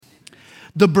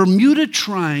The Bermuda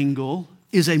Triangle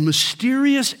is a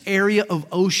mysterious area of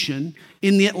ocean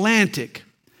in the Atlantic.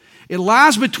 It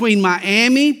lies between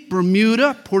Miami,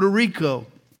 Bermuda, Puerto Rico.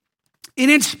 In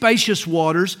its spacious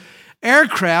waters,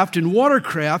 aircraft and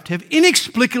watercraft have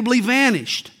inexplicably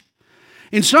vanished.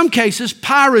 In some cases,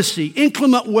 piracy,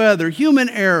 inclement weather, human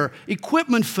error,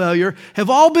 equipment failure have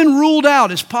all been ruled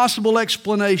out as possible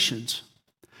explanations.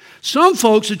 Some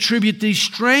folks attribute these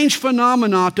strange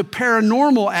phenomena to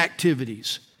paranormal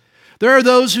activities. There are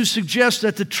those who suggest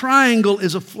that the triangle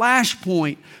is a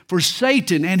flashpoint for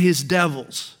Satan and his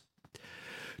devils.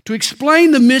 To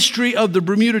explain the mystery of the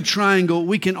Bermuda Triangle,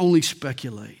 we can only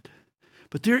speculate.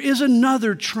 But there is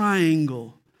another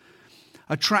triangle,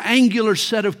 a triangular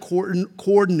set of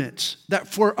coordinates that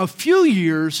for a few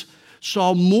years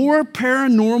saw more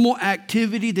paranormal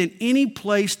activity than any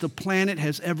place the planet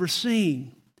has ever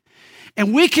seen.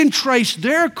 And we can trace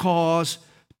their cause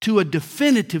to a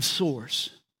definitive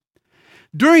source.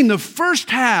 During the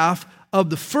first half of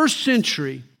the first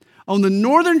century, on the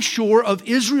northern shore of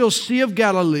Israel's Sea of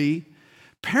Galilee,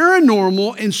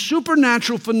 paranormal and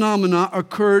supernatural phenomena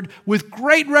occurred with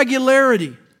great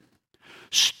regularity.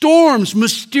 Storms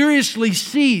mysteriously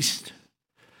ceased.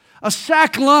 A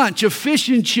sack lunch of fish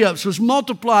and chips was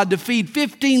multiplied to feed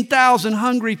 15,000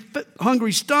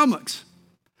 hungry stomachs.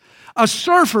 A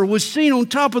surfer was seen on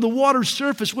top of the water's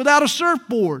surface without a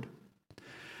surfboard.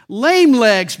 Lame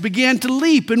legs began to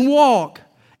leap and walk.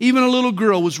 Even a little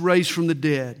girl was raised from the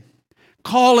dead.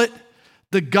 Call it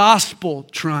the Gospel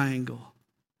Triangle.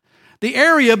 The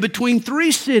area between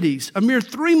three cities, a mere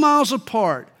 3 miles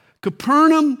apart,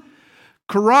 Capernaum,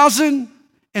 Chorazin,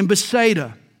 and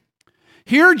Bethsaida.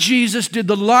 Here Jesus did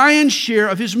the lion's share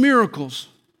of his miracles.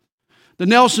 The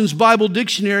Nelson's Bible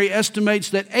Dictionary estimates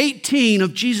that 18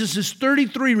 of Jesus'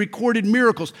 33 recorded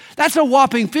miracles, that's a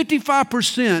whopping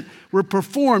 55%, were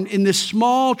performed in this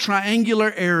small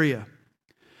triangular area.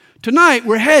 Tonight,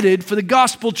 we're headed for the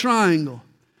Gospel Triangle,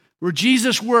 where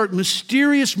Jesus worked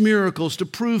mysterious miracles to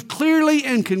prove clearly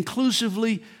and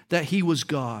conclusively that he was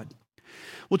God.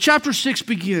 Well, chapter 6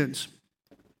 begins.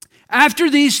 After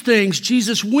these things,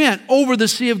 Jesus went over the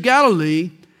Sea of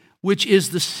Galilee, which is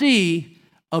the Sea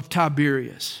of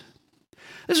Tiberias.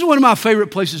 This is one of my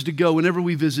favorite places to go whenever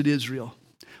we visit Israel.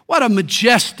 What a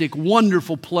majestic,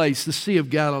 wonderful place, the Sea of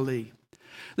Galilee.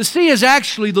 The sea is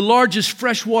actually the largest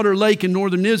freshwater lake in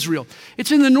northern Israel.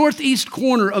 It's in the northeast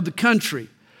corner of the country.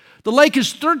 The lake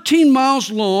is 13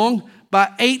 miles long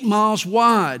by 8 miles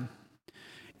wide.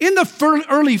 In the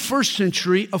early first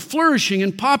century, a flourishing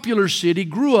and popular city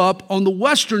grew up on the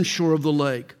western shore of the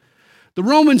lake. The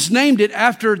Romans named it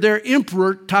after their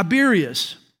emperor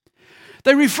Tiberius.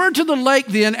 They referred to the lake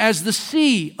then as the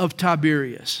Sea of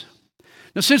Tiberias.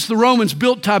 Now, since the Romans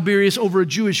built Tiberias over a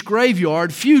Jewish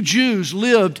graveyard, few Jews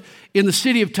lived in the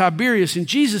city of Tiberias in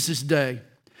Jesus' day.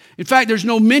 In fact, there's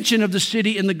no mention of the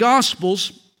city in the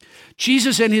Gospels.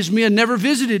 Jesus and his men never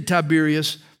visited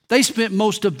Tiberias. They spent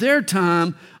most of their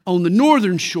time on the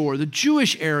northern shore, the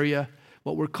Jewish area,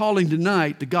 what we're calling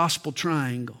tonight the Gospel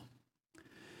Triangle.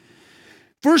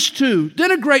 Verse 2,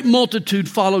 then a great multitude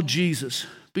followed Jesus,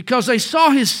 because they saw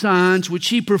his signs which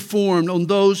he performed on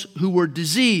those who were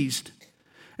diseased.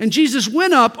 And Jesus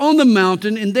went up on the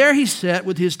mountain, and there he sat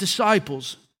with his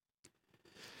disciples.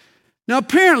 Now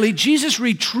apparently Jesus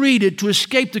retreated to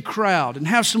escape the crowd and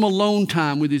have some alone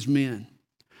time with his men.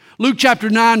 Luke chapter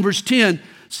 9 verse 10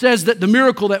 says that the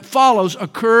miracle that follows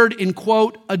occurred in,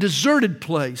 quote, a deserted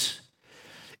place.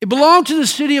 It belonged to the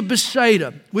city of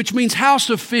Bethsaida, which means house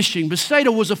of fishing.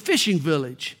 Bethsaida was a fishing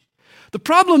village. The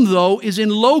problem, though, is in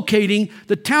locating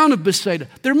the town of Bethsaida.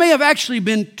 There may have actually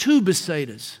been 2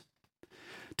 Bethsaidas.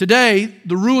 Today,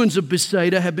 the ruins of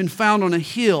Bethsaida have been found on a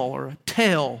hill or a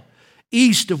tell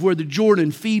east of where the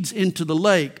Jordan feeds into the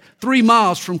lake, 3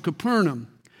 miles from Capernaum.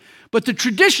 But the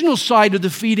traditional site of the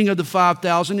feeding of the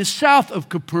 5,000 is south of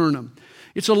Capernaum.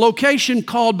 It's a location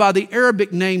called by the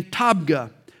Arabic name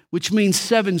Tabgha, which means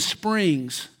 7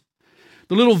 springs.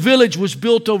 The little village was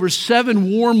built over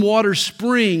 7 warm water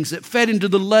springs that fed into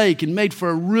the lake and made for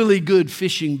a really good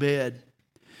fishing bed.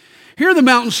 Here the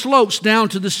mountain slopes down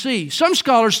to the sea. Some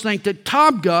scholars think that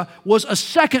Tabgha was a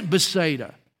second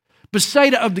Bethsaida,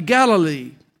 Bethsaida of the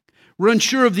Galilee. We're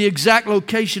unsure of the exact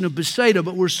location of Bethsaida,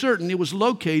 but we're certain it was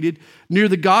located near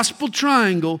the Gospel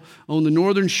Triangle on the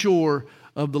northern shore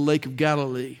of the Lake of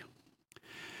Galilee.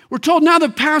 We're told now the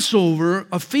Passover,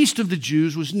 a feast of the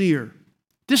Jews, was near.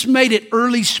 This made it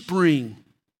early spring.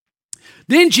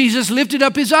 Then Jesus lifted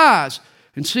up his eyes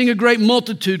and seeing a great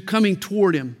multitude coming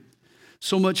toward him.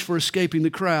 So much for escaping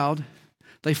the crowd.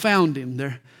 They found him.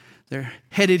 They're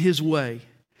headed his way.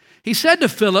 He said to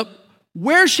Philip,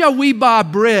 where shall we buy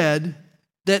bread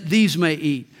that these may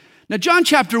eat? Now, John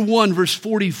chapter 1, verse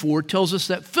 44 tells us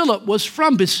that Philip was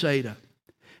from Bethsaida.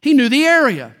 He knew the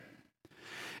area.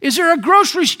 Is there a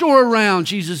grocery store around?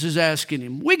 Jesus is asking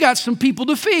him. We got some people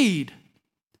to feed.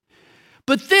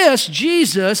 But this,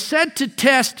 Jesus said to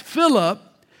test Philip,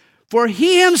 for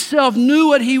he himself knew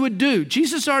what he would do.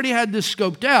 Jesus already had this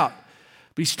scoped out,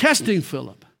 but he's testing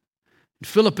Philip. And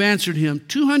Philip answered him,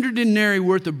 200 denarii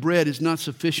worth of bread is not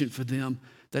sufficient for them,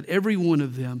 that every one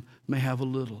of them may have a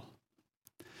little.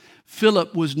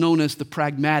 Philip was known as the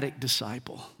pragmatic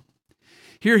disciple.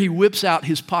 Here he whips out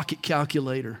his pocket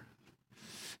calculator.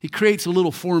 He creates a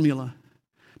little formula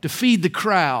to feed the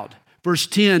crowd. Verse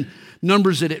 10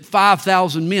 numbers it at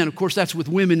 5,000 men. Of course, that's with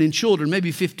women and children,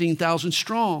 maybe 15,000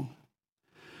 strong.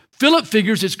 Philip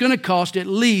figures it's going to cost at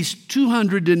least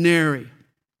 200 denarii.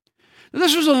 Now,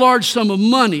 this was a large sum of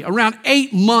money, around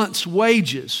 8 months'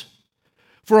 wages.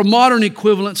 For a modern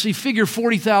equivalency, figure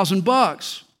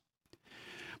 $40,000.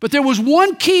 But there was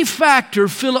one key factor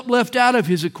Philip left out of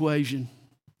his equation.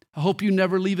 I hope you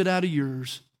never leave it out of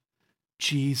yours.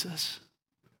 Jesus.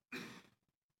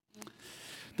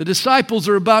 The disciples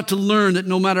are about to learn that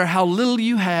no matter how little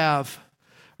you have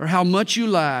or how much you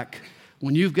lack,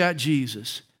 when you've got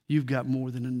Jesus, you've got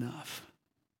more than enough.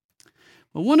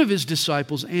 Well, one of his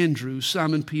disciples, Andrew,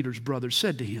 Simon Peter's brother,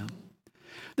 said to him,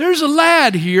 there's a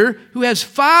lad here who has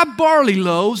 5 barley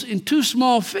loaves and 2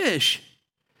 small fish.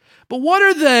 But what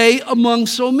are they among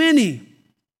so many?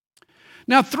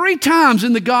 Now, 3 times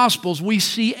in the Gospels, we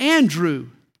see Andrew.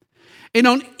 And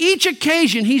on each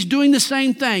occasion, he's doing the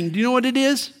same thing. Do you know what it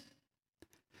is?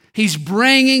 He's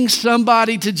bringing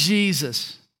somebody to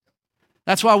Jesus.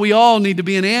 That's why we all need to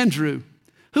be an Andrew.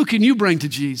 Who can you bring to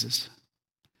Jesus?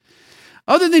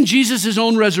 Other than Jesus'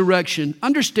 own resurrection,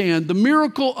 understand the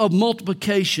miracle of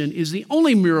multiplication is the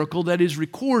only miracle that is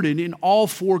recorded in all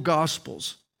 4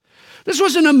 Gospels. This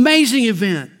was an amazing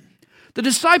event. The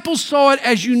disciples saw it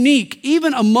as unique,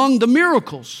 even among the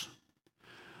miracles.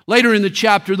 Later in the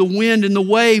chapter, the wind and the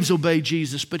waves obey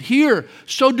Jesus. But here,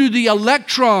 so do the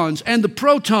electrons and the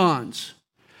protons.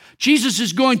 Jesus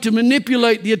is going to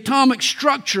manipulate the atomic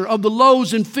structure of the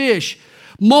loaves and fish,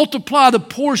 multiply the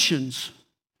portions.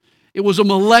 It was a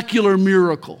molecular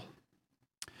miracle.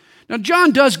 Now,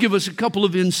 John does give us a couple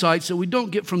of insights that we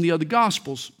don't get from the other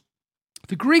Gospels.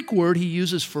 The Greek word he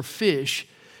uses for fish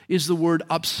is the word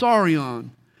opsarion,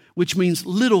 which means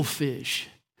little fish.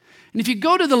 And if you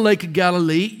go to the Lake of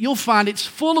Galilee, you'll find it's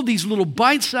full of these little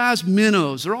bite-sized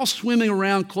minnows. They're all swimming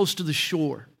around close to the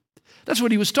shore. That's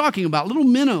what he was talking about, little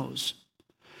minnows.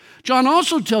 John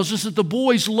also tells us that the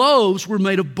boys' loaves were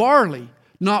made of barley,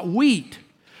 not wheat.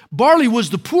 Barley was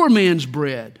the poor man's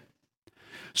bread.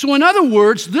 So in other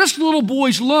words, this little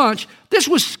boy's lunch, this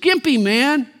was skimpy,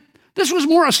 man. This was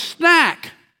more a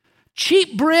snack.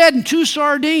 Cheap bread and 2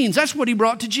 sardines. That's what he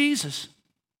brought to Jesus.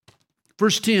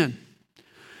 Verse 10.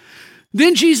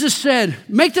 Then Jesus said,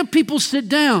 make the people sit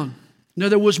down. Now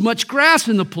there was much grass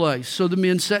in the place, so the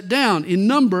men sat down, in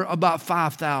number about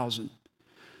 5,000.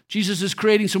 Jesus is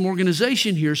creating some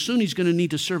organization here. Soon he's going to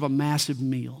need to serve a massive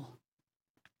meal.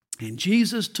 And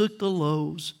Jesus took the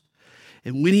loaves,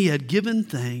 and when he had given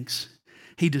thanks,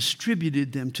 he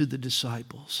distributed them to the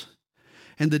disciples,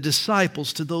 and the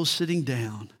disciples to those sitting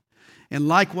down, and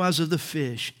likewise of the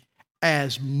fish,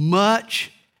 as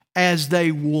much as they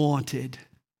wanted.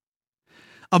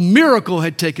 A miracle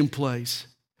had taken place.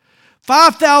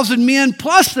 5,000 men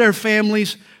plus their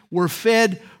families were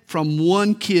fed from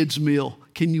one kid's meal.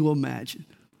 Can you imagine?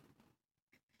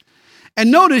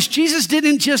 And notice, Jesus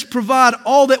didn't just provide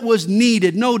all that was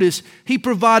needed. Notice, he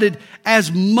provided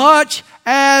as much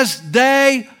as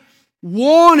they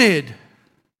wanted.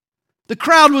 The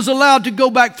crowd was allowed to go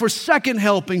back for second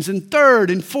helpings and third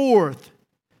and fourth.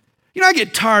 You know, I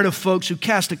get tired of folks who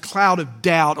cast a cloud of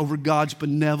doubt over God's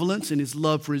benevolence and his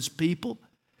love for his people.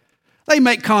 They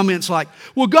make comments like,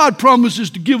 well, God promises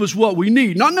to give us what we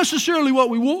need, not necessarily what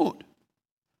we want.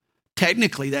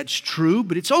 Technically, that's true,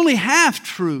 but it's only half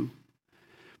true.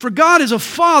 For God is a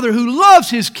father who loves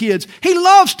his kids. He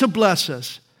loves to bless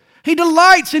us. He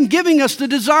delights in giving us the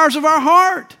desires of our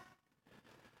heart.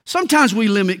 Sometimes we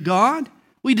limit God.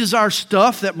 We desire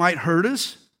stuff that might hurt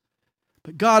us.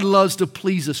 But God loves to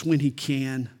please us when he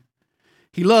can.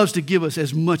 He loves to give us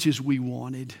as much as we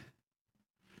wanted.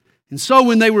 And so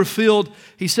when they were filled,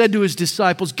 he said to his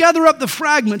disciples, gather up the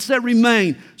fragments that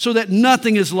remain so that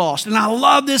nothing is lost. And I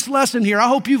love this lesson here. I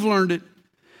hope you've learned it.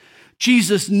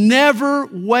 Jesus never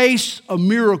wastes a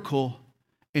miracle,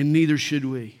 and neither should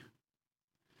we.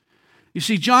 You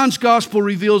see, John's gospel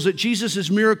reveals that Jesus'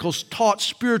 miracles taught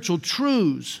spiritual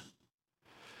truths.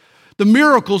 The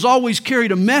miracles always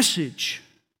carried a message.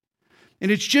 And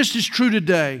it's just as true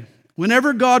today.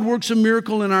 Whenever God works a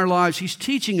miracle in our lives, He's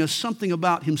teaching us something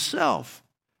about Himself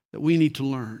that we need to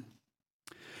learn.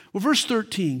 Well, verse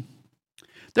 13.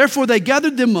 Therefore they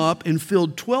gathered them up and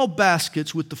filled 12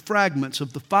 baskets with the fragments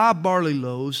of the 5 barley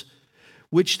loaves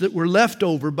that were left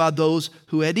over by those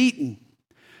who had eaten.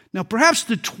 Now perhaps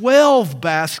the 12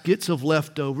 baskets of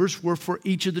leftovers were for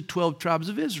each of the 12 tribes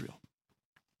of Israel.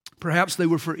 Perhaps they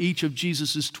were for each of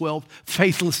Jesus' 12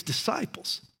 faithless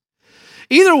disciples.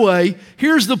 Either way,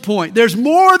 here's the point. There's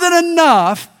more than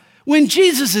enough when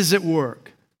Jesus is at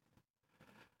work.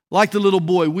 Like the little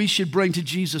boy, we should bring to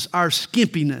Jesus our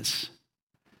skimpiness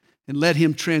and let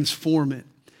Him transform it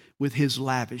with His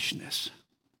lavishness.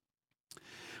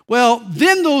 Well,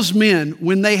 then those men,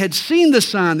 when they had seen the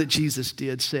sign that Jesus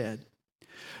did, said,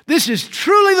 "This is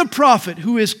truly the prophet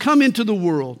who has come into the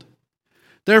world."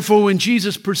 Therefore, when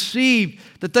Jesus perceived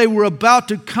that they were about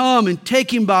to come and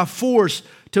take Him by force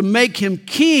to make Him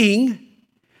king,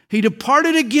 He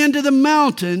departed again to the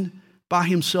mountain by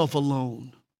Himself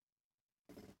alone.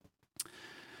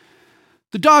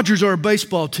 The Dodgers are a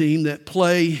baseball team that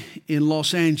play in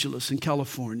Los Angeles in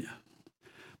California.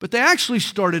 But they actually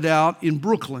started out in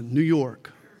Brooklyn, New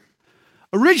York.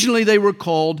 Originally, they were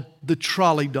called the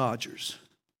Trolley Dodgers.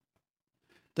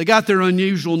 They got their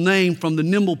unusual name from the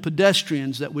nimble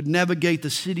pedestrians that would navigate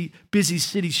the busy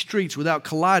city streets without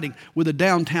colliding with a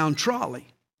downtown trolley.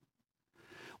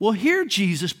 Well, here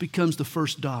Jesus becomes the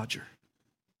first Dodger.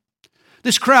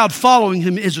 This crowd following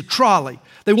Him is a trolley.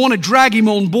 They want to drag Him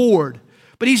on board,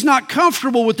 but He's not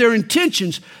comfortable with their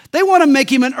intentions. They want to make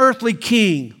Him an earthly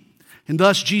king, and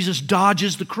thus Jesus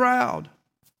dodges the crowd.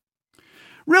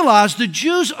 Realize the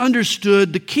Jews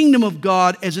understood the kingdom of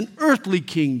God as an earthly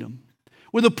kingdom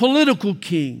with a political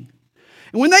king.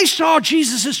 And when they saw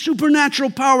Jesus' supernatural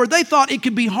power, they thought it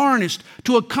could be harnessed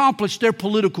to accomplish their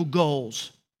political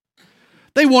goals.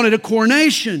 They wanted a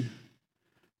coronation.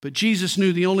 But Jesus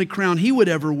knew the only crown He would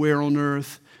ever wear on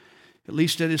earth, at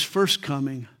least at His first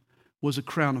coming, was a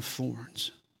crown of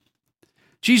thorns.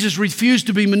 Jesus refused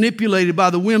to be manipulated by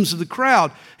the whims of the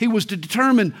crowd. He was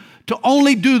determined to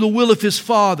only do the will of His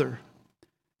Father.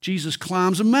 Jesus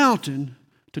climbs a mountain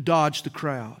to dodge the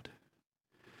crowd.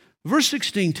 Verse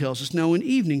 16 tells us, now when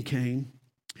evening came,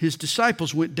 His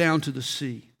disciples went down to the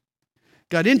sea,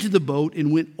 got into the boat,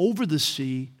 and went over the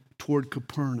sea toward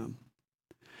Capernaum.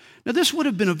 Now this would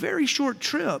have been a very short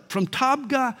trip from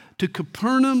Tabgha to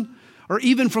Capernaum, or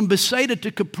even from Bethsaida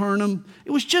to Capernaum.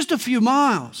 It was just a few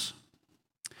miles.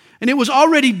 And it was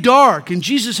already dark, and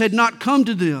Jesus had not come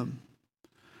to them.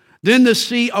 Then the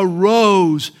sea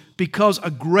arose because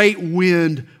a great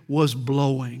wind was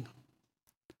blowing.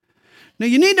 Now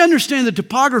you need to understand the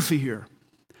topography here.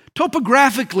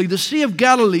 Topographically, the Sea of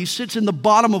Galilee sits in the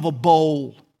bottom of a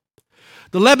bowl.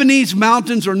 The Lebanese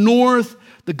mountains are north,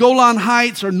 the Golan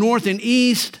Heights are north and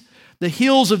east, the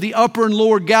hills of the upper and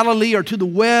lower Galilee are to the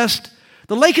west.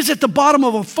 The lake is at the bottom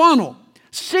of a funnel,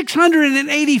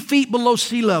 680 feet below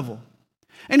sea level.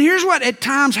 And here's what at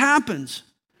times happens.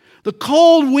 The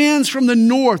cold winds from the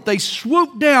north, they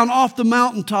swoop down off the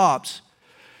mountaintops,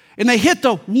 and they hit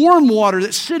the warm water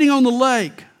that's sitting on the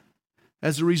lake.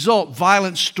 As a result,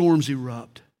 violent storms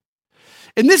erupt.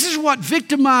 And this is what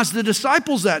victimized the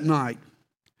disciples that night.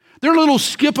 Their little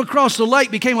skip across the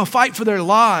lake became a fight for their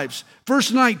lives.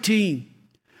 Verse 19.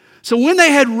 So when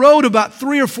they had rowed about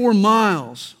 3 or 4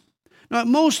 miles, now at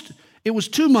most it was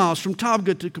 2 miles from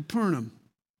Tabgha to Capernaum,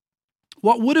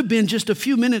 what would have been just a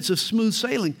few minutes of smooth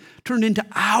sailing turned into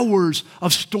hours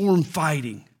of storm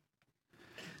fighting.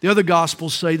 The other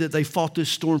Gospels say that they fought this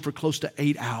storm for close to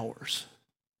 8 hours.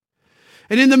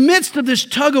 And in the midst of this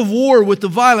tug of war with the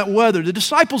violent weather, the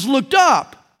disciples looked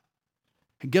up.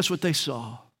 And guess what they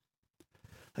saw?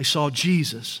 They saw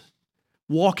Jesus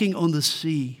walking on the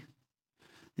sea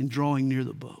and drawing near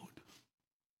the boat.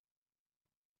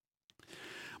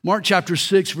 Mark chapter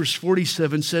 6, verse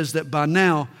 47 says that by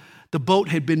now the boat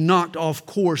had been knocked off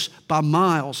course by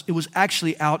miles. It was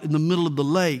actually out in the middle of the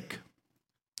lake.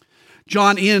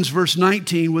 John ends verse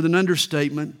 19 with an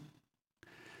understatement.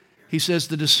 He says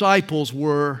the disciples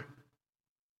were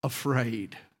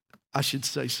afraid. I should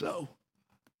say so.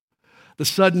 The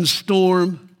sudden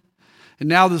storm and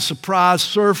now the surprise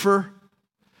surfer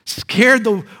scared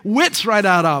the wits right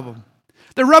out of them.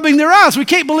 They're rubbing their eyes. We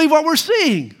can't believe what we're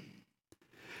seeing.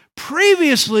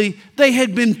 Previously, they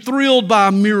had been thrilled by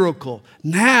a miracle.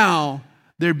 Now,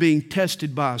 they're being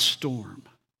tested by a storm.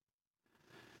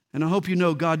 And I hope you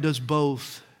know God does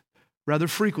both rather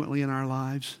frequently in our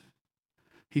lives.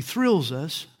 He thrills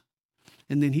us,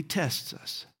 and then He tests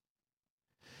us.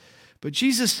 But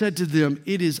Jesus said to them,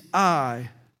 "It is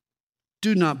I.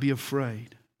 Do not be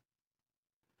afraid."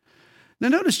 Now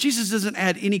notice Jesus doesn't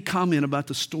add any comment about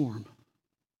the storm.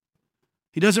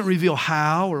 He doesn't reveal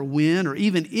how or when or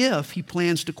even if he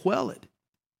plans to quell it.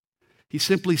 He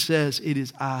simply says, "It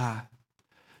is I.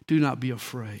 Do not be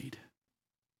afraid."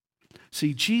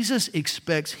 See, Jesus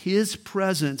expects his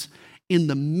presence in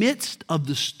the midst of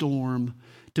the storm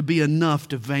to be enough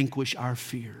to vanquish our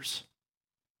fears.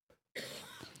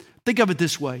 Think of it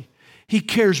this way. He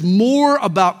cares more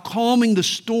about calming the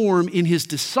storm in his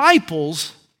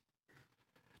disciples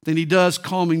than he does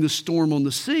calming the storm on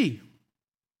the sea.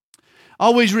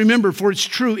 Always remember, for it's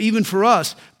true even for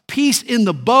us, peace in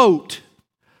the boat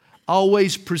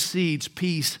always precedes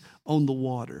peace on the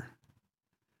water.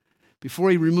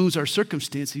 Before he removes our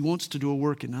circumstance, he wants to do a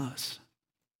work in us.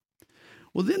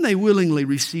 Well, then they willingly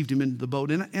received him into the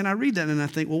boat. And I read that and I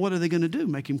think, well, what are they going to do?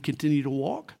 Make him continue to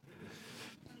walk?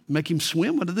 Make him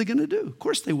swim? What are they going to do? Of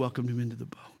course they welcomed him into the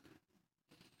boat.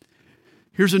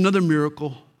 Here's another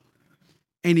miracle.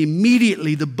 And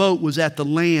immediately the boat was at the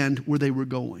land where they were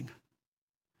going.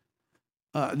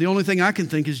 The only thing I can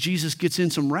think is Jesus gets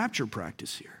in some rapture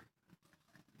practice here.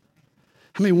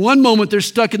 I mean, one moment they're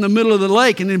stuck in the middle of the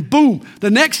lake, and then boom, the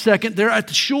next second they're at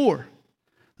the shore.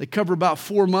 They cover about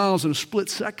 4 miles in a split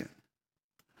second.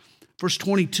 Verse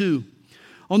 22.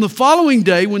 On the following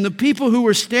day, when the people who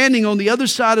were standing on the other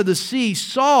side of the sea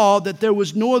saw that there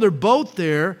was no other boat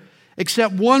there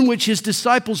except one which his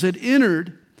disciples had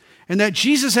entered, and that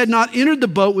Jesus had not entered the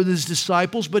boat with his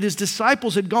disciples, but his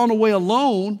disciples had gone away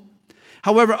alone.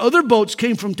 However, other boats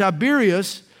came from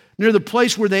Tiberias, near the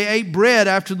place where they ate bread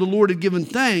after the Lord had given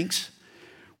thanks.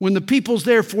 When the peoples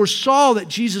therefore saw that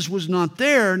Jesus was not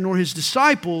there, nor his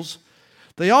disciples,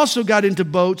 they also got into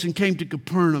boats and came to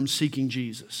Capernaum seeking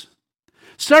Jesus.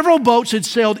 Several boats had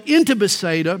sailed into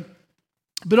Bethsaida,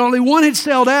 but only one had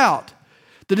sailed out,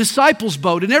 the disciples'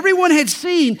 boat, and everyone had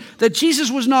seen that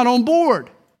Jesus was not on board.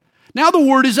 Now the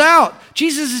word is out.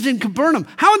 Jesus is in Capernaum.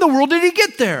 How in the world did he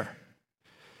get there?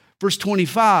 Verse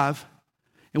 25,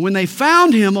 and when they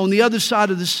found him on the other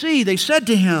side of the sea, they said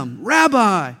to him,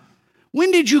 "Rabbi, when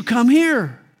did you come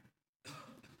here?"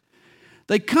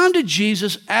 They come to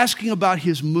Jesus asking about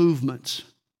his movements.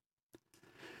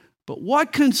 But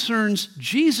what concerns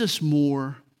Jesus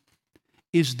more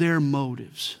is their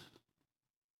motives.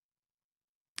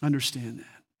 Understand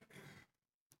that.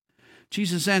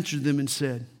 Jesus answered them and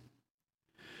said,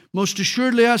 "Most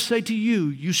assuredly I say to you,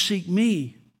 you seek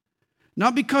me,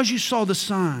 not because you saw the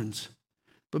signs,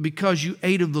 but because you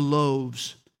ate of the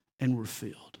loaves and were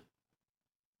filled."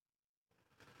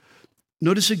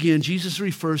 Notice again, Jesus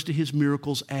refers to his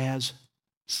miracles as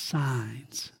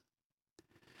signs.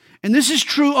 And this is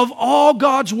true of all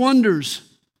God's wonders.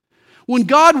 When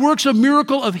God works a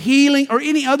miracle of healing or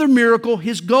any other miracle,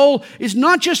 his goal is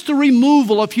not just the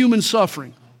removal of human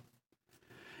suffering.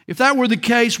 If that were the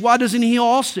case, why doesn't he heal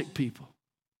all sick people?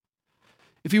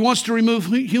 If he wants to remove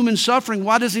human suffering,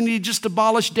 why doesn't he just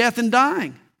abolish death and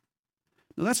dying?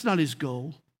 No, that's not his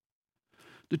goal.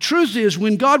 The truth is,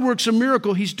 when God works a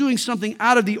miracle, he's doing something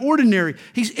out of the ordinary.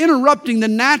 He's interrupting the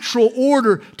natural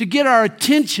order to get our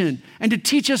attention and to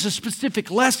teach us a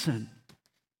specific lesson.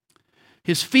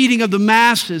 His feeding of the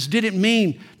masses didn't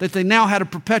mean that they now had a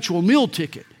perpetual meal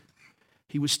ticket.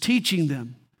 He was teaching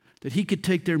them that he could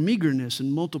take their meagerness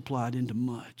and multiply it into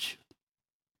much.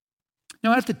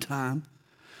 Now, at the time,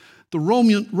 the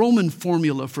Roman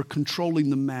formula for controlling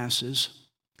the masses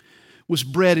was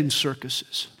bread in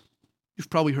circuses. You've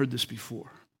probably heard this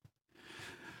before.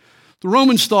 The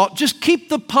Romans thought, just keep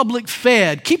the public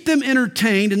fed, keep them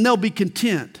entertained, and they'll be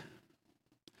content.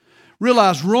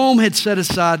 Realize Rome had set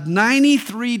aside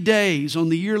 93 days on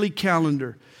the yearly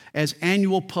calendar as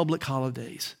annual public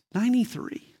holidays.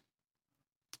 93.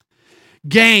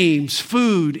 Games,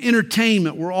 food,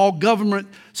 entertainment were all government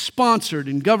sponsored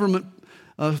and government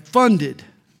funded.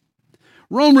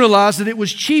 Rome realized that it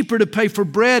was cheaper to pay for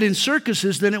bread in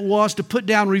circuses than it was to put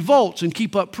down revolts and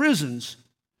keep up prisons.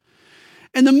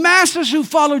 And the masses who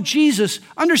followed Jesus,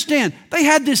 understand, they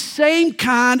had this same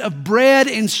kind of bread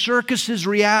and circuses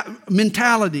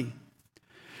mentality.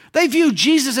 They viewed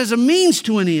Jesus as a means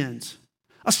to an end,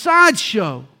 a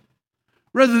sideshow,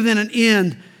 rather than an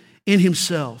end in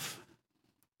himself.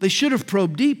 They should have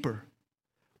probed deeper.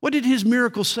 What did his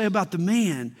miracles say about the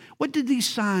man? What did these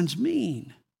signs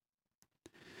mean?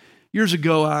 Years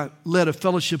ago, I led a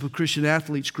Fellowship of Christian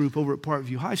Athletes group over at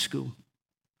Parkview High School.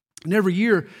 And every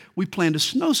year, we planned a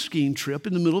snow skiing trip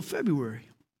in the middle of February.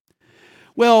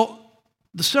 Well,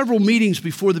 the several meetings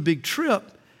before the big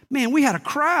trip, man, we had a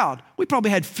crowd. We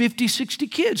probably had 50, 60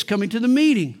 kids coming to the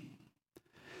meeting.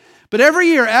 But every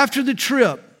year after the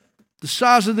trip, the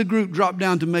size of the group dropped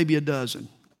down to maybe a dozen.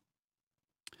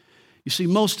 You see,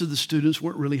 most of the students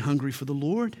weren't really hungry for the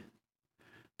Lord.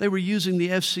 They were using the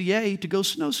FCA to go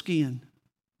snow skiing.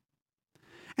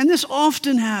 And this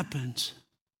often happens.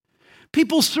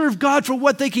 People serve God for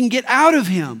what they can get out of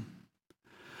Him.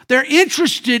 They're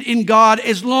interested in God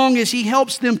as long as He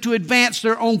helps them to advance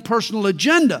their own personal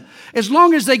agenda. As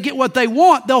long as they get what they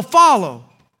want, they'll follow.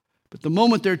 But the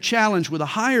moment they're challenged with a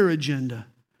higher agenda,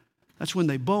 that's when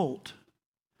they bolt.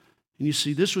 And you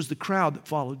see, this was the crowd that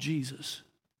followed Jesus.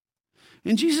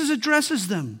 And Jesus addresses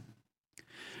them.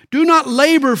 Do not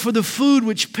labor for the food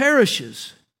which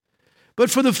perishes, but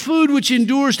for the food which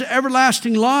endures to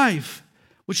everlasting life,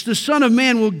 which the Son of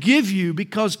Man will give you,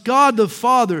 because God the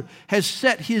Father has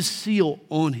set His seal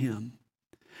on Him.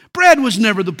 Bread was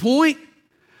never the point.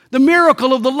 The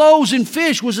miracle of the loaves and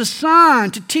fish was a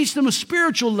sign to teach them a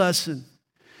spiritual lesson.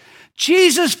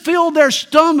 Jesus filled their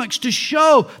stomachs to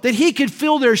show that He could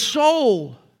fill their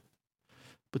soul.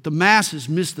 But the masses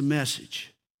missed the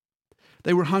message.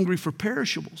 They were hungry for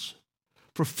perishables,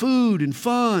 for food and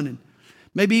fun, and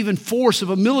maybe even force of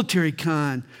a military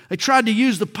kind. They tried to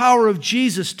use the power of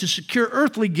Jesus to secure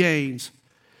earthly gains,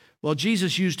 while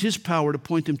Jesus used His power to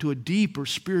point them to a deeper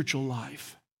spiritual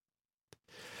life.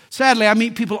 Sadly, I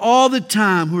meet people all the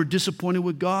time who are disappointed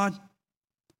with God.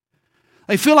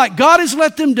 They feel like God has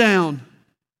let them down.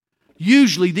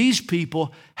 Usually these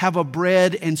people have a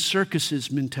bread and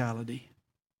circuses mentality.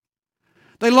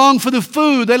 They long for the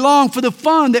food. They long for the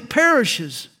fun that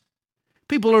perishes.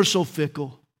 People are so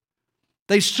fickle.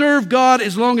 They serve God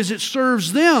as long as it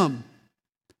serves them.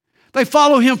 They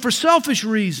follow Him for selfish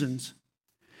reasons.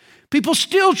 People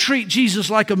still treat Jesus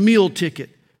like a meal ticket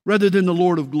rather than the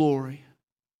Lord of glory.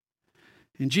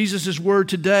 And Jesus' word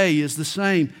today is the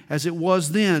same as it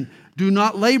was then. Do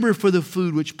not labor for the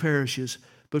food which perishes,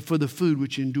 but for the food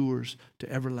which endures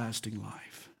to everlasting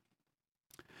life.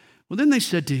 Well, then they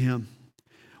said to Him,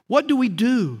 what do we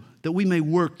do that we may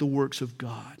work the works of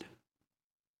God?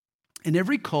 And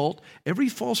every cult, every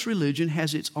false religion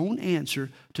has its own answer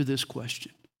to this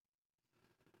question.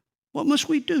 What must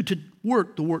we do to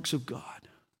work the works of God?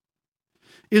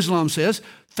 Islam says,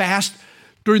 fast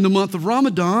during the month of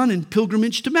Ramadan and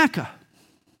pilgrimage to Mecca.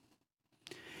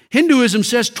 Hinduism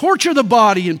says, torture the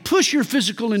body and push your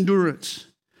physical endurance.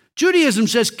 Judaism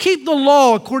says, keep the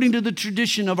law according to the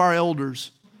tradition of our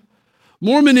elders.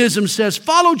 Mormonism says,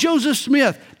 follow Joseph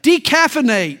Smith,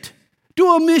 decaffeinate,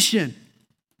 do a mission.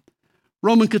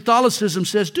 Roman Catholicism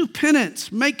says, do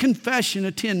penance, make confession,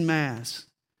 attend Mass.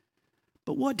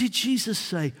 But what did Jesus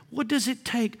say? What does it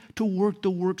take to work the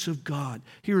works of God?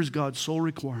 Here is God's sole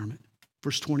requirement.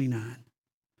 Verse 29.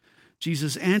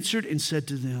 Jesus answered and said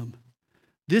to them,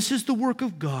 this is the work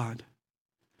of God,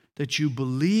 that you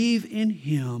believe in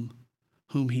Him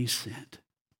whom He sent.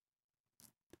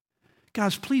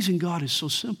 Guys, pleasing God is so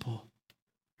simple.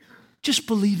 Just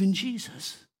believe in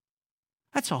Jesus.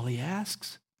 That's all He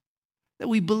asks. That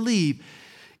we believe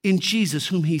in Jesus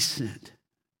whom He sent.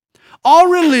 All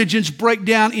religions break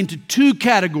down into two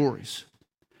categories.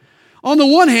 On the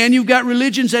one hand, you've got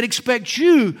religions that expect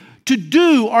you to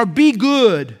do or be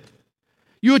good.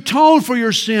 You atone for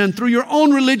your sin through your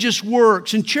own religious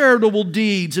works and charitable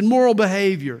deeds and moral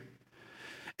behavior.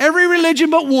 Every religion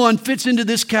but one fits into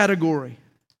this category.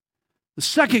 The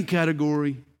second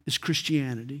category is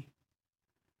Christianity.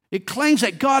 It claims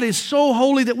that God is so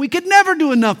holy that we could never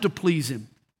do enough to please Him.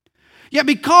 Yet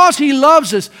because He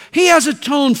loves us, He has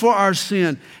atoned for our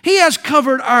sin. He has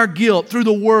covered our guilt through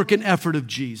the work and effort of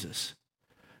Jesus.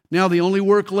 Now the only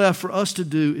work left for us to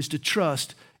do is to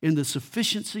trust in the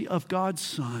sufficiency of God's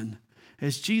Son.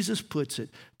 As Jesus puts it,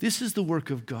 this is the work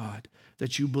of God,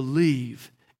 that you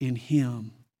believe in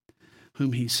Him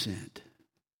whom He sent.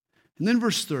 And then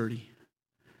verse 30.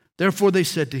 Therefore they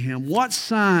said to Him, what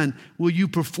sign will you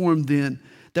perform then,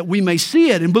 that we may see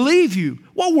it and believe you?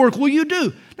 What work will you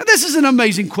do? Now this is an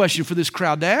amazing question for this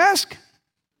crowd to ask.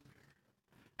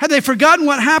 Had they forgotten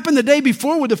what happened the day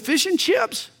before with the fish and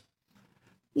chips?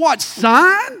 What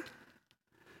sign?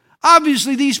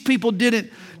 Obviously these people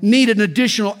didn't need an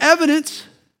additional evidence.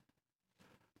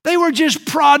 They were just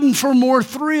prodding for more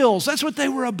thrills. That's what they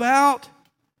were about.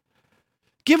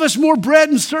 Give us more bread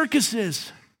and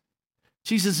circuses.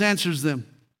 Jesus answers them,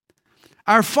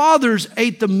 our fathers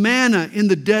ate the manna in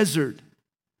the desert.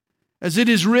 As it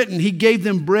is written, He gave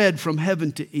them bread from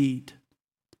heaven to eat.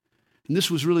 And this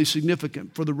was really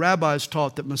significant, for the rabbis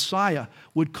taught that Messiah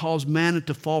would cause manna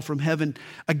to fall from heaven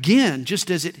again, just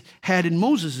as it had in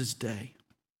Moses' day.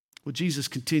 Well, Jesus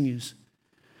continues.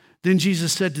 Then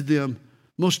Jesus said to them,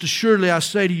 most assuredly I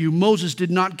say to you, Moses did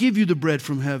not give you the bread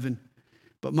from heaven,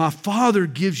 but my Father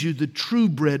gives you the true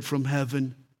bread from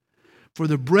heaven. For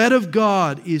the bread of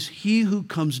God is he who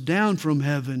comes down from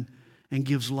heaven and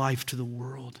gives life to the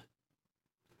world.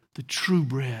 The true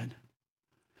bread,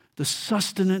 the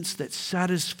sustenance that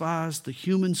satisfies the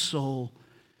human soul,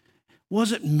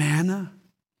 wasn't manna,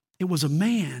 it was a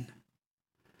man.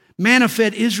 Manna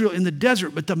fed Israel in the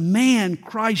desert, but the man,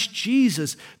 Christ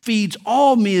Jesus, feeds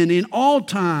all men in all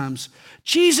times.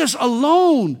 Jesus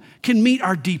alone can meet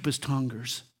our deepest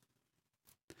hungers.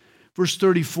 Verse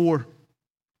 34,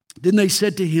 then they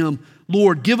said to him,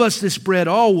 Lord, give us this bread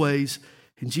always.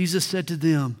 And Jesus said to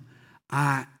them,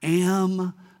 I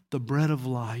am the bread of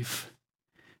life.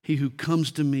 He who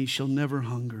comes to me shall never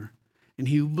hunger, and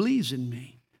he who believes in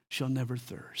me shall never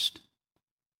thirst.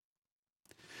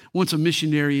 Once a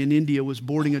missionary in India was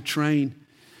boarding a train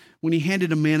when he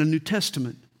handed a man a New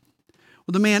Testament.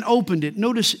 Well, the man opened it.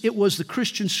 Notice it was the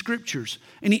Christian scriptures,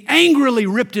 and he angrily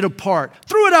ripped it apart,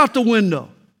 threw it out the window.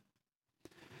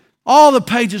 All the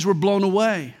pages were blown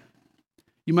away.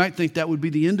 You might think that would be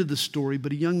the end of the story,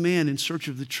 but a young man in search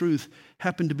of the truth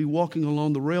happened to be walking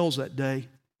along the rails that day.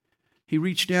 He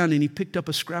reached down and he picked up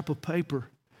a scrap of paper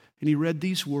and he read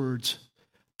these words,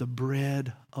 the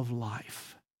bread of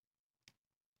life.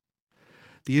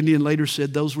 The Indian later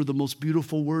said those were the most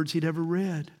beautiful words he'd ever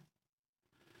read.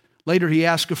 Later he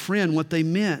asked a friend what they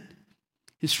meant.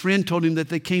 His friend told him that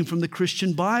they came from the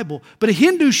Christian Bible. But a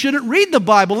Hindu shouldn't read the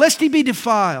Bible lest he be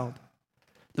defiled.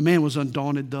 The man was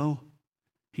undaunted though.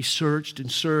 He searched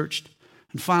and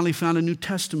finally found a New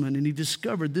Testament, and he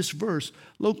discovered this verse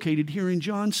located here in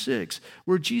John 6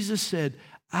 where Jesus said,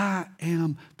 I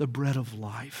am the bread of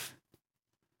life.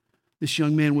 This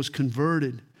young man was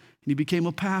converted and he became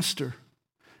a pastor.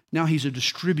 Now he's a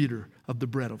distributor of the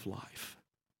bread of life.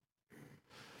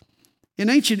 In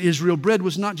ancient Israel, bread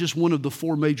was not just one of the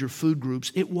four major food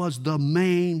groups. It was the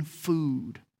main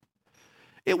food.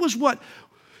 It was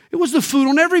the food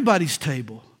on everybody's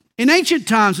table. In ancient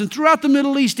times and throughout the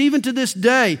Middle East, even to this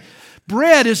day,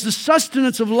 bread is the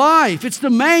sustenance of life. It's the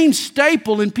main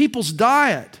staple in people's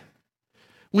diet.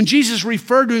 When Jesus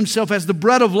referred to himself as the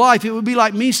bread of life, it would be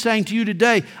like me saying to you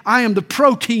today, I am the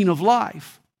protein of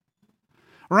life,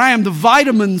 or I am the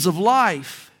vitamins of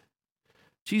life.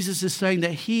 Jesus is saying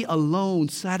that he alone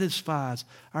satisfies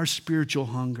our spiritual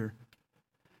hunger.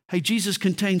 Hey, Jesus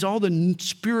contains all the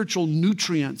spiritual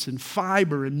nutrients and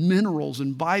fiber and minerals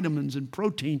and vitamins and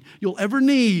protein you'll ever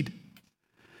need.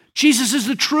 Jesus is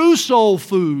the true soul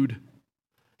food.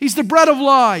 He's the bread of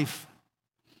life.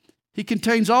 He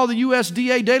contains all the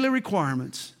USDA daily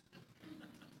requirements.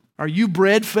 Are you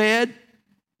bread fed?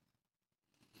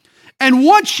 And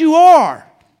once you are,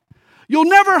 you'll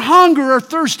never hunger or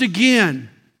thirst again.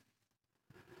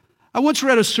 I once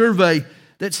read a survey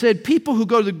that said people who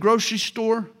go to the grocery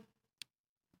store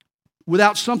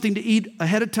without something to eat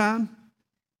ahead of time,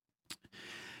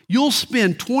 you'll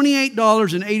spend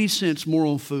 $28.80 more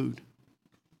on food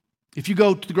if you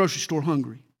go to the grocery store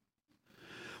hungry.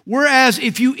 Whereas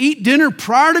if you eat dinner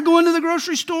prior to going to the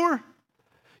grocery store,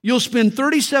 you'll spend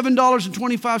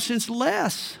 $37.25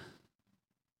 less.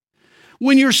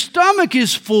 When your stomach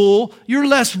is full, you're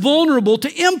less vulnerable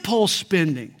to impulse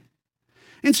spending.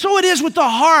 And so it is with the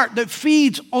heart that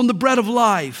feeds on the bread of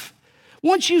life.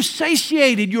 Once you've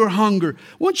satiated your hunger,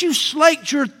 once you've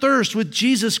slaked your thirst with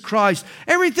Jesus Christ,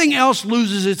 everything else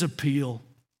loses its appeal.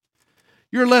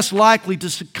 You're less likely to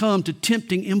succumb to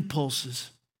tempting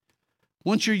impulses.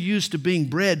 Once you're used to being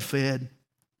bread fed,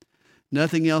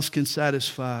 nothing else can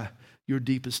satisfy your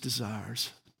deepest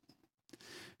desires.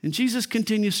 And Jesus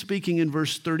continues speaking in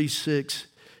verse 36.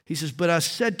 He says, but I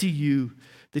said to you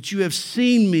that you have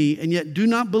seen me and yet do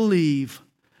not believe.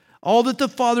 All that the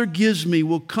Father gives me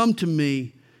will come to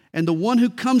me, and the one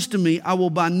who comes to me I will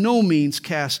by no means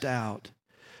cast out.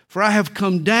 For I have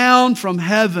come down from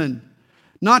heaven,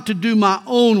 not to do my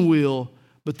own will,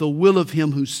 but the will of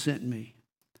him who sent me.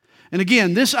 And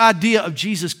again, this idea of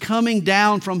Jesus coming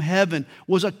down from heaven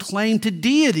was a claim to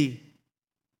deity.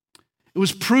 It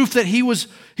was proof that he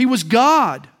was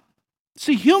God.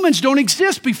 See, humans don't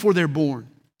exist before they're born.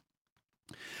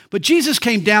 But Jesus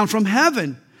came down from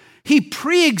heaven. He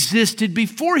pre-existed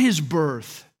before his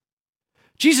birth.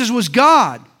 Jesus was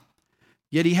God,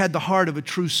 yet he had the heart of a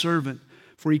true servant,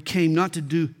 for he came not to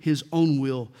do his own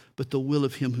will, but the will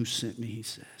of him who sent me, he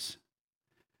says.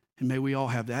 And may we all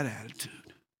have that attitude.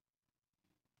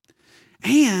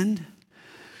 And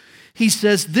he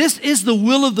says, this is the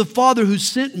will of the Father who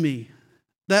sent me,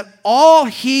 that all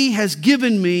he has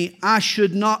given me, I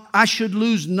should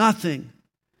lose nothing,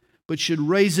 but should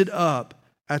raise it up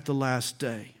at the last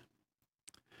day.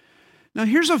 Now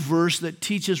here's a verse that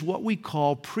teaches what we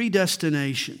call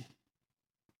predestination.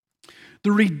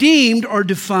 The redeemed are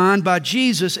defined by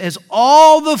Jesus as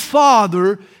all the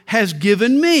Father has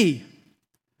given me.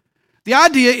 The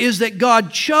idea is that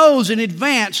God chose in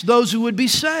advance those who would be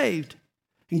saved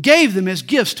and gave them as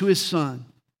gifts to His Son.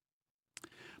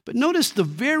 But notice the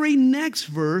very next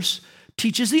verse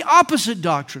teaches the opposite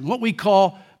doctrine, what we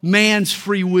call man's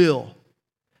free will.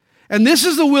 And this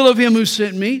is the will of Him who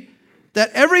sent me, that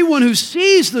everyone who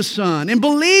sees the Son and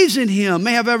believes in Him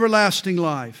may have everlasting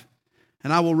life,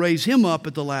 and I will raise him up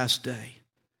at the last day.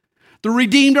 The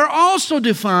redeemed are also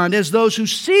defined as those who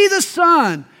see the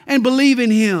Son and believe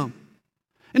in Him.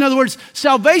 In other words,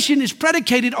 salvation is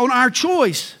predicated on our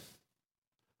choice.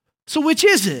 So which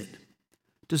is it?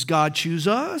 Does God choose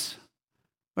us,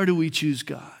 or do we choose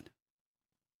God?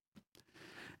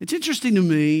 It's interesting to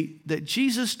me that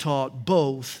Jesus taught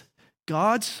both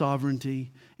God's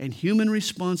sovereignty and human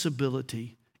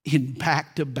responsibility in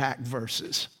back-to-back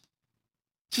verses.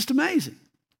 Just amazing.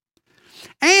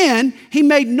 And He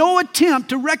made no attempt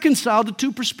to reconcile the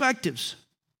two perspectives.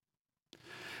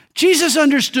 Jesus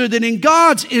understood that in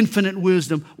God's infinite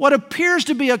wisdom, what appears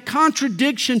to be a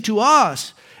contradiction to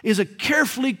us is a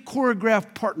carefully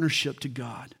choreographed partnership to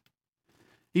God.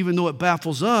 Even though it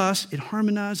baffles us, it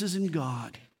harmonizes in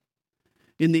God.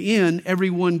 In the end,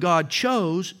 everyone God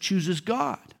chose chooses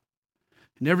God.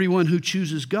 And everyone who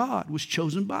chooses God was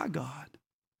chosen by God.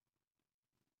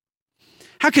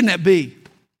 How can that be?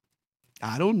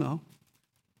 I don't know.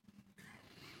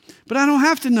 But I don't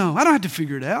have to know. I don't have to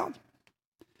figure it out.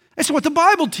 That's what the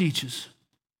Bible teaches.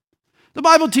 The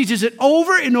Bible teaches it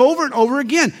over and over and over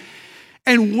again.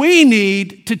 And we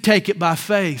need to take it by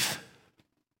faith.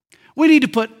 We need to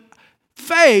put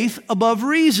faith above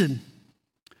reason.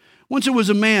 Once there was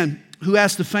a man who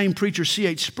asked the famed preacher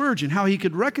C.H. Spurgeon how he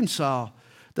could reconcile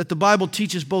that the Bible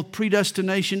teaches both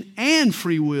predestination and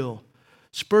free will.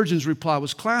 Spurgeon's reply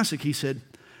was classic. He said,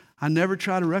 I never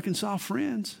try to reconcile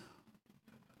friends.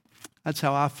 That's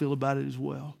how I feel about it as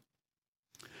well.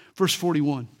 Verse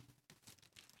 41.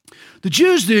 The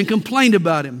Jews then complained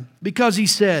about him because he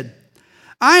said,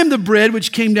 I am the bread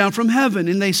which came down from heaven.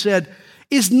 And they said,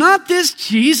 is not this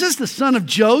Jesus, the son of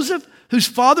Joseph, whose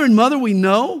father and mother we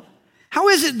know? How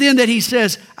is it then that he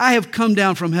says, I have come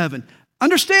down from heaven?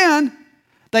 Understand,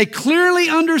 they clearly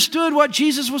understood what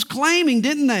Jesus was claiming,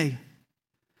 didn't they?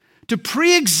 To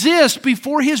pre-exist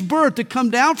before His birth, to come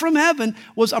down from heaven,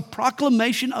 was a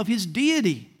proclamation of His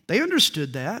deity. They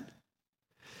understood that.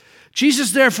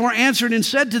 Jesus therefore answered and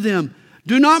said to them,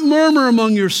 do not murmur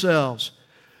among yourselves.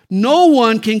 No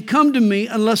one can come to me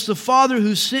unless the Father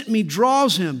who sent me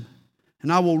draws him,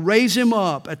 and I will raise him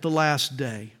up at the last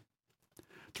day.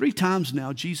 3 times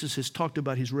now, Jesus has talked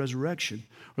about His resurrection,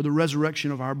 or the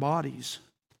resurrection of our bodies.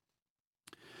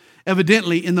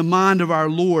 Evidently, in the mind of our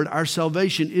Lord, our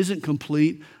salvation isn't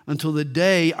complete until the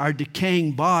day our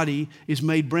decaying body is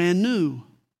made brand new.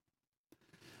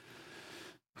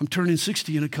 I'm turning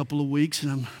 60 in a couple of weeks,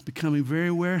 and I'm becoming very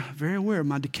aware of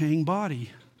my decaying body.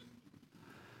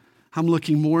 I'm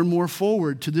looking more and more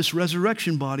forward to this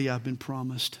resurrection body I've been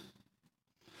promised.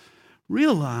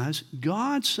 Realize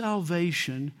God's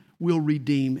salvation will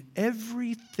redeem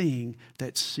everything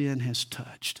that sin has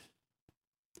touched.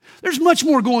 There's much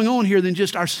more going on here than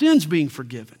just our sins being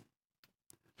forgiven.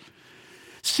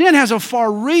 Sin has a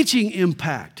far-reaching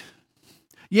impact.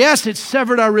 Yes, it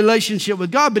severed our relationship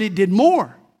with God, but it did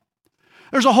more.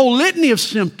 There's a whole litany of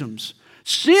symptoms.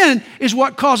 Sin is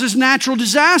what causes natural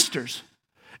disasters.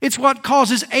 It's what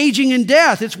causes aging and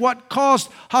death. It's what caused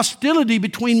hostility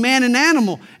between man and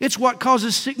animal. It's what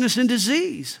causes sickness and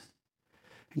disease.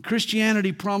 And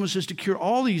Christianity promises to cure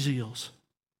all these ills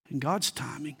in God's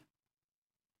timing.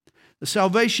 The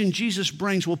salvation Jesus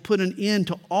brings will put an end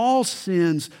to all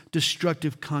sin's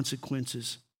destructive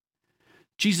consequences.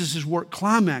 Jesus' work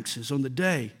climaxes on the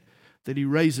day that He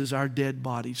raises our dead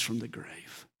bodies from the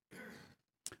grave.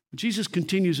 Jesus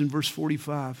continues in verse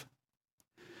 45.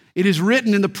 It is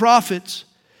written in the prophets,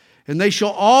 and they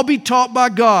shall all be taught by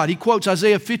God. He quotes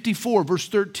Isaiah 54, verse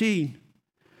 13.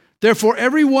 Therefore,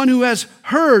 everyone who has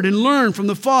heard and learned from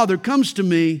the Father comes to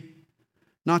me.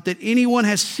 Not that anyone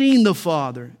has seen the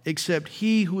Father, except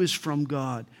he who is from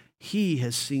God. He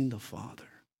has seen the Father.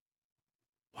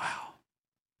 Wow.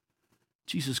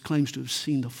 Jesus claims to have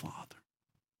seen the Father.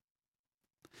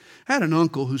 I had an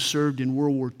uncle who served in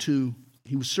World War II.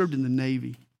 He served in the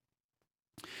Navy.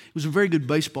 He was a very good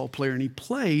baseball player, and he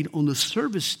played on the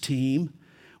service team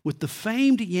with the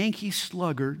famed Yankee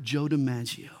slugger Joe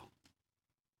DiMaggio.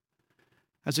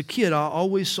 As a kid, I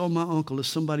always saw my uncle as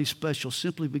somebody special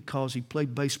simply because he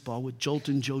played baseball with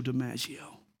Joltin' Joe DiMaggio.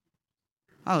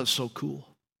 Oh, that's so cool.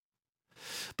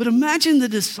 But imagine the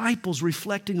disciples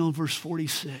reflecting on verse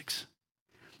 46.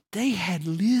 They had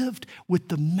lived with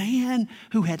the man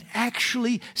who had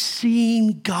actually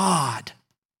seen God.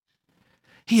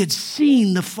 He had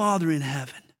seen the Father in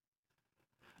heaven.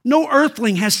 No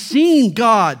earthling has seen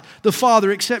God, the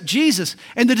Father, except Jesus.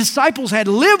 And the disciples had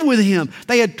lived with him.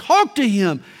 They had talked to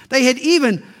him. They had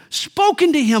even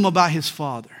spoken to him about his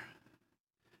Father.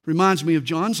 Reminds me of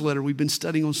John's letter we've been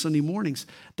studying on Sunday mornings.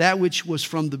 That which was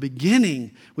from the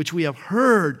beginning, which we have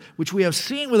heard, which we have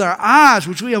seen with our eyes,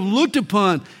 which we have looked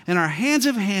upon, and our hands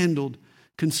have handled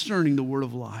concerning the word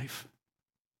of life.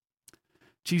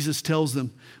 Jesus tells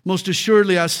them, most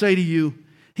assuredly I say to you,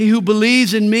 he who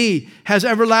believes in me has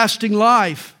everlasting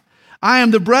life. I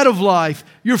am the bread of life.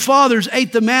 Your fathers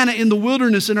ate the manna in the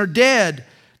wilderness and are dead.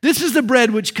 This is the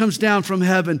bread which comes down from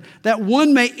heaven, that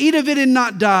one may eat of it and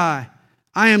not die.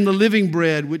 I am the living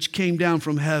bread which came down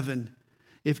from heaven.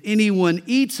 If anyone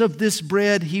eats of this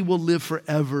bread, he will live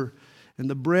forever. And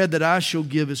the bread that I shall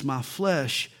give is my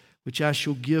flesh, which I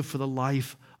shall give for the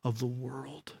life of the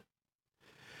world.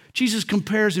 Jesus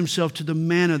compares himself to the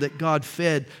manna that God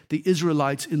fed the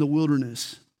Israelites in the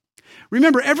wilderness.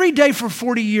 Remember, every day for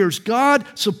 40 years, God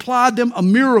supplied them a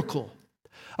miracle.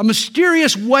 A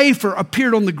mysterious wafer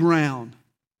appeared on the ground.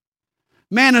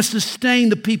 Manna sustained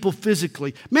the people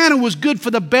physically. Manna was good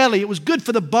for the belly. It was good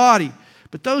for the body.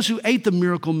 But those who ate the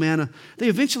miracle manna, they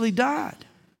eventually died.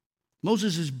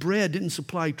 Moses' bread didn't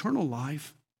supply eternal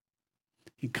life.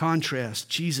 In contrast,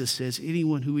 Jesus says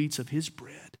anyone who eats of his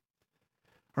bread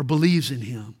or believes in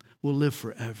him will live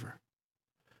forever.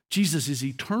 Jesus is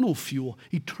eternal fuel,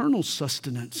 eternal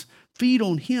sustenance. Feed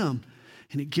on him,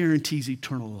 and it guarantees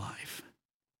eternal life.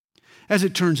 As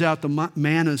it turns out, the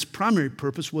manna's primary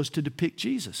purpose was to depict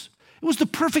Jesus. It was the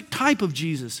perfect type of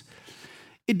Jesus.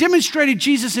 It demonstrated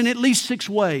Jesus in at least 6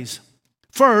 ways.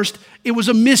 First, it was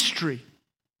a mystery.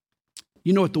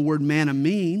 You know what the word manna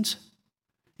means.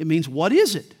 It means, what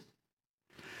is it?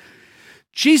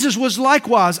 Jesus was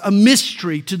likewise a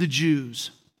mystery to the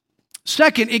Jews.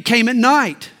 Second, it came at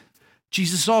night.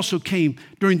 Jesus also came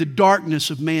during the darkness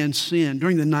of man's sin,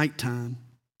 during the nighttime.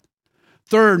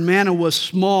 Third, manna was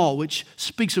small, which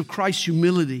speaks of Christ's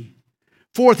humility.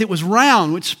 Fourth, it was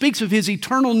round, which speaks of his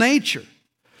eternal nature.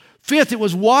 Fifth, it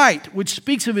was white, which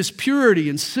speaks of his purity.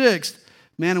 And sixth,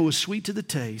 manna was sweet to the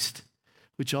taste,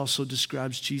 which also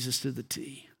describes Jesus to the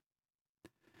T.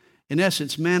 In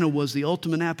essence, manna was the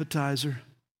ultimate appetizer.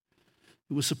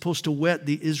 It was supposed to whet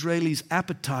the Israelis'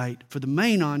 appetite for the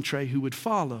main entree who would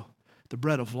follow, the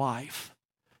bread of life,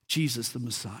 Jesus the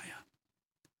Messiah.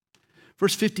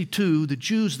 Verse 52, the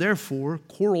Jews therefore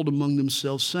quarreled among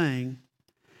themselves, saying,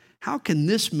 how can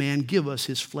this man give us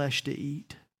his flesh to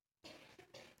eat?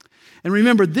 And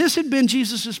remember, this had been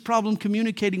Jesus' problem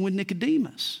communicating with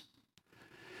Nicodemus.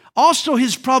 Also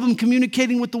his problem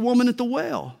communicating with the woman at the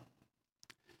well.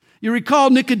 You recall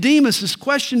Nicodemus'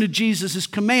 question to Jesus, his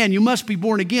command, you must be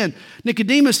born again.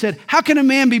 Nicodemus said, how can a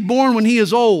man be born when he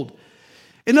is old?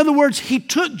 In other words, he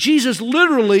took Jesus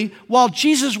literally while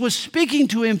Jesus was speaking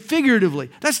to him figuratively.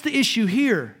 That's the issue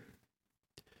here.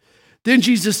 Then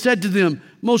Jesus said to them,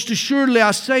 most assuredly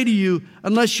I say to you,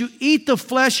 unless you eat the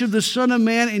flesh of the Son of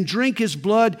Man and drink his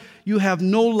blood, you have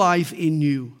no life in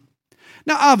you.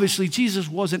 Now obviously Jesus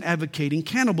wasn't advocating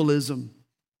cannibalism.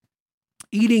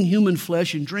 Eating human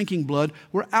flesh and drinking blood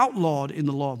were outlawed in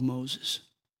the law of Moses.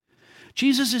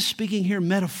 Jesus is speaking here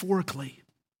metaphorically.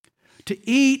 To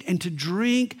eat and to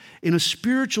drink in a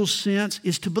spiritual sense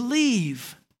is to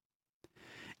believe.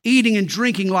 Eating and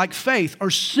drinking, like faith, are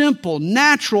simple,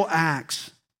 natural acts.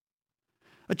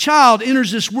 A child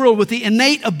enters this world with the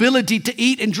innate ability to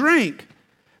eat and drink.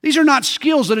 These are not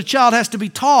skills that a child has to be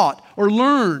taught or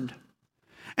learned.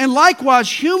 And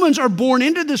likewise, humans are born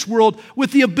into this world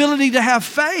with the ability to have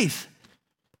faith.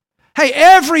 Hey,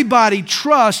 everybody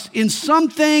trusts in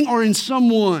something or in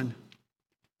someone.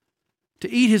 To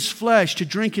eat his flesh, to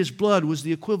drink his blood was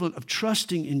the equivalent of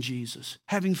trusting in Jesus,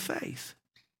 having faith.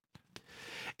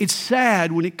 It's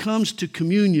sad when it comes to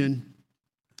communion,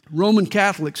 Roman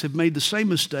Catholics have made the same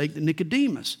mistake that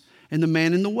Nicodemus and the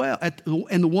man in the well,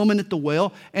 and the woman at the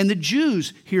well, and the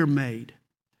Jews here made.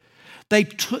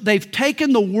 They've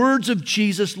taken the words of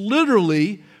Jesus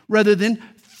literally rather than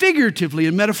figuratively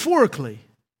and metaphorically.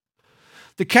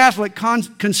 The Catholic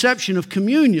conception of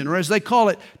communion, or as they call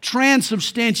it,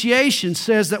 transubstantiation,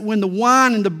 says that when the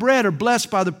wine and the bread are blessed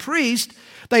by the priest,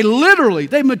 they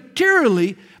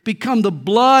materially become the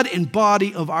blood and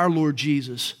body of our Lord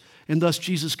Jesus. And thus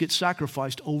Jesus gets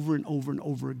sacrificed over and over and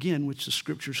over again, which the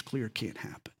Scripture's clear can't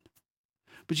happen.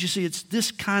 But you see, it's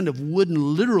this kind of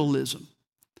wooden literalism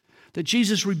that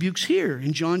Jesus rebukes here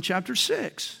in John chapter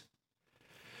 6.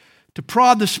 To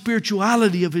prod the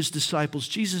spirituality of his disciples,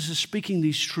 Jesus is speaking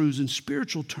these truths in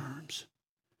spiritual terms.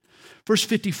 Verse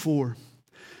 54,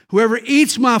 whoever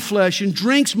eats my flesh and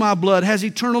drinks my blood has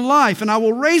eternal life, and I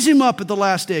will raise him up at the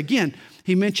last day. Again,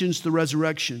 he mentions the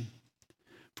resurrection.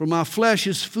 For my flesh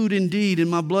is food indeed, and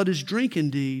my blood is drink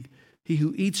indeed. He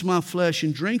who eats my flesh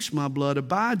and drinks my blood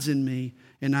abides in me,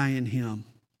 and I in him.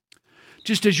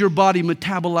 Just as your body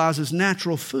metabolizes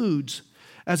natural foods,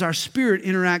 as our spirit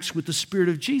interacts with the Spirit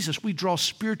of Jesus, we draw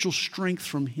spiritual strength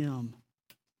from him.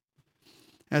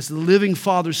 As the living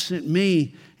Father sent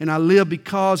me, and I live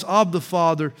because of the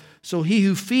Father, so he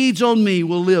who feeds on me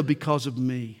will live because of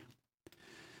me.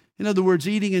 In other words,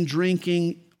 eating and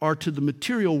drinking are to the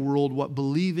material world what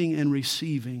believing and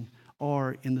receiving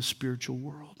are in the spiritual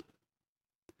world.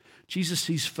 Jesus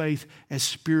sees faith as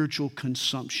spiritual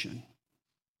consumption.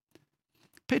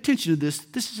 Pay attention to this.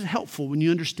 This is helpful when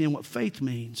you understand what faith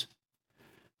means.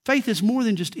 Faith is more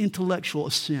than just intellectual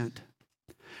assent.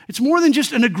 It's more than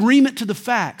just an agreement to the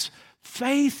facts.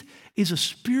 Faith is a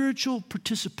spiritual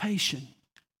participation.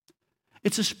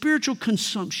 It's a spiritual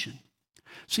consumption.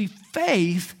 See,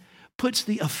 faith puts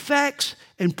the effects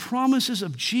and promises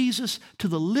of Jesus to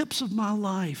the lips of my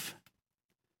life.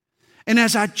 And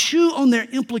as I chew on their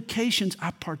implications,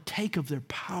 I partake of their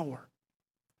power.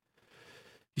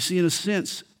 You see, in a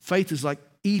sense, faith is like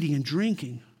eating and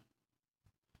drinking.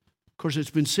 Of course,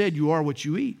 it's been said, you are what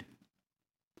you eat.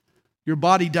 Your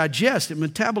body digests, it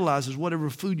metabolizes whatever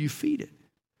food you feed it.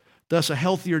 Thus, a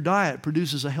healthier diet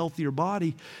produces a healthier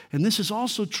body. And this is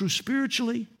also true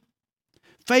spiritually.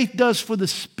 Faith does for the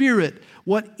spirit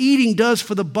what eating does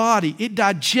for the body. It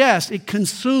digests, it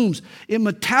consumes, it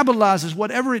metabolizes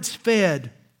whatever it's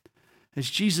fed. As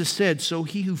Jesus said, so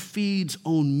he who feeds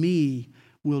on me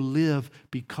will live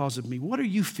because of me. What are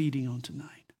you feeding on tonight?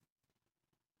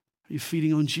 Are you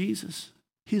feeding on Jesus,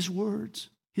 his words,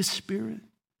 his spirit?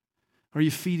 Are you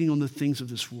feeding on the things of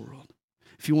this world?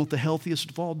 If you want the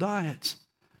healthiest of all diets,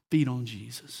 feed on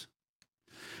Jesus.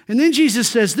 And then Jesus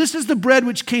says, this is the bread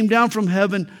which came down from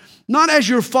heaven, not as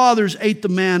your fathers ate the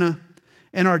manna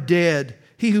and are dead.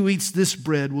 He who eats this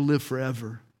bread will live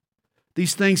forever.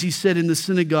 These things he said in the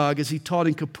synagogue as he taught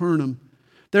in Capernaum.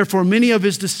 Therefore, many of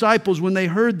his disciples, when they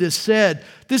heard this, said,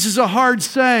 this is a hard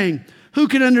saying. Who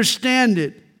can understand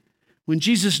it? When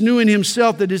Jesus knew in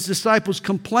himself that his disciples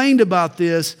complained about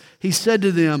this, he said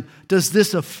to them, does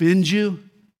this offend you?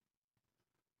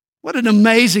 What an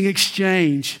amazing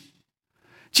exchange.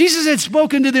 Jesus had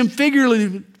spoken to them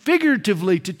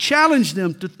figuratively to challenge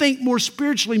them to think more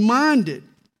spiritually minded.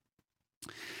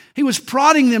 He was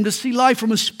prodding them to see life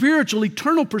from a spiritual,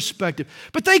 eternal perspective.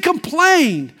 But they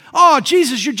complained. Oh,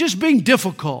 Jesus, you're just being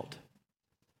difficult.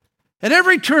 At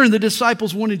every turn, the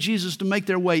disciples wanted Jesus to make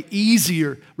their way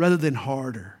easier rather than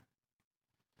harder.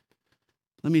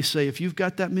 Let me say, if you've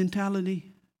got that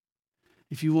mentality,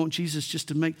 if you want Jesus just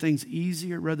to make things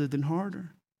easier rather than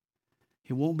harder,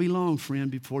 it won't be long, friend,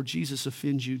 before Jesus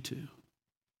offends you too.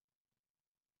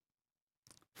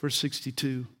 Verse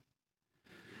 62.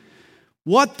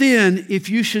 What then if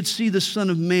you should see the Son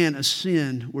of Man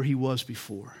ascend where he was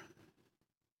before?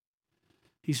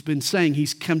 He's been saying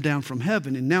he's come down from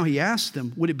heaven, and now he asks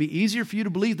them, would it be easier for you to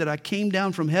believe that I came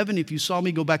down from heaven if you saw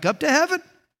me go back up to heaven?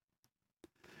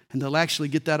 And they'll actually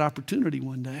get that opportunity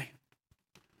one day.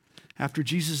 After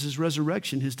Jesus'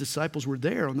 resurrection, his disciples were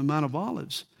there on the Mount of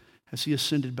Olives as he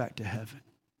ascended back to heaven.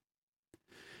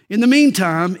 In the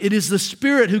meantime, it is the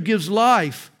Spirit who gives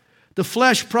life. The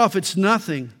flesh profits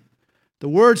nothing. The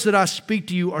words that I speak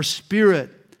to you are spirit,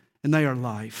 and they are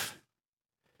life.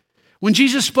 When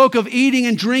Jesus spoke of eating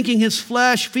and drinking his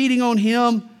flesh, feeding on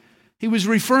him, he was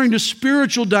referring to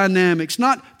spiritual dynamics,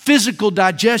 not physical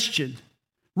digestion.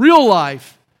 Real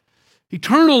life,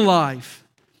 eternal life,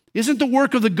 isn't the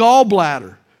work of the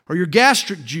gallbladder or your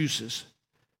gastric juices.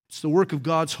 It's the work of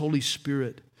God's Holy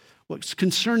Spirit. What's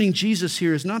concerning Jesus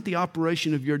here is not the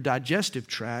operation of your digestive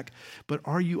tract, but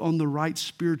are you on the right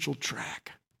spiritual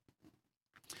track?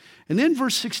 And then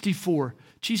verse 64,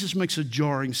 Jesus makes a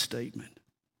jarring statement.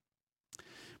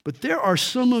 But there are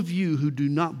some of you who do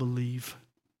not believe.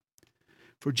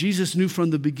 For Jesus knew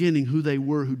from the beginning who they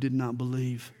were who did not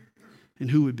believe and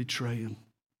who would betray him.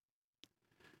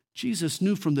 Jesus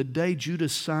knew from the day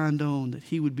Judas signed on that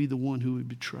he would be the one who would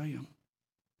betray him.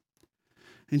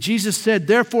 And Jesus said,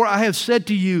 therefore I have said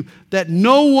to you that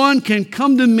no one can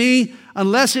come to me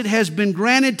unless it has been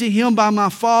granted to him by my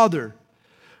Father.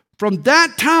 From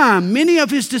that time, many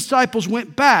of his disciples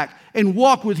went back and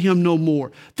walked with him no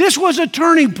more. This was a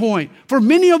turning point for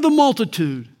many of the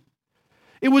multitude.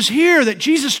 It was here that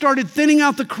Jesus started thinning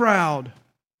out the crowd.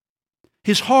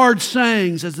 His hard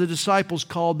sayings, as the disciples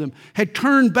called them, had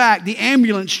turned back the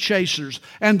ambulance chasers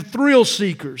and the thrill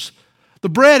seekers. The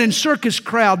bread and circus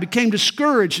crowd became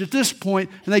discouraged at this point,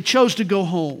 and they chose to go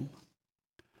home.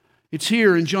 It's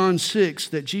here in John 6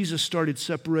 that Jesus started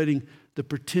separating the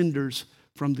pretenders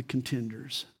from the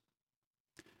contenders.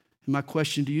 And my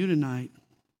question to you tonight,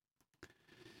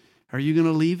 are you going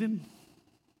to leave him?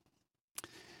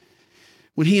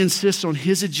 When he insists on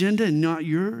his agenda and not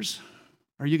yours,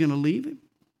 are you going to leave him?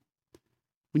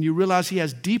 When you realize he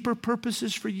has deeper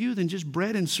purposes for you than just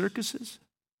bread and circuses,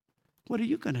 what are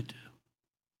you going to do?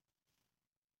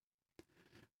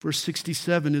 Verse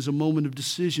 67 is a moment of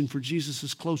decision for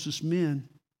Jesus' closest men.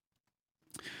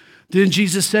 Then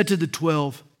Jesus said to the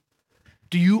 12,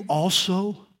 "Do you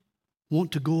also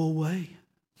want to go away?"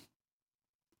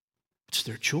 It's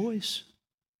their choice.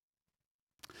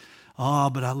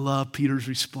 But I love Peter's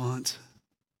response.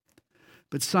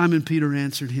 But Simon Peter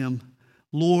answered him,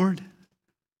 "Lord,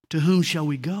 to whom shall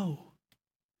we go?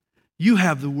 You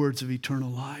have the words of eternal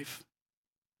life.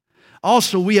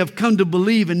 Also, we have come to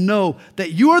believe and know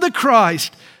that you are the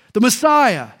Christ, the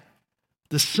Messiah,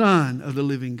 the Son of the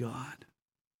living God."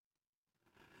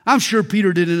 I'm sure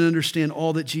Peter didn't understand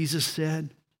all that Jesus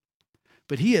said,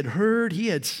 but he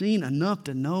had seen enough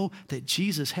to know that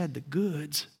Jesus had the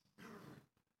goods.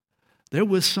 There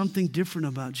was something different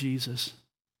about Jesus.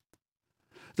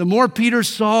 The more Peter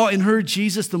saw and heard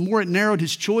Jesus, the more it narrowed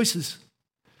his choices.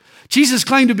 Jesus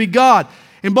claimed to be God,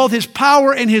 and both his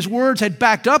power and his words had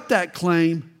backed up that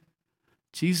claim.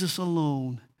 Jesus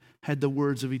alone had the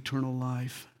words of eternal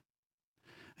life.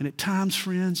 And at times,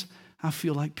 friends, I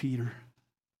feel like Peter.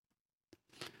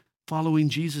 Following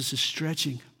Jesus is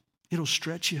stretching. It'll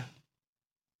stretch you.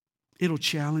 It'll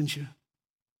challenge you.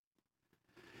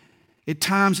 At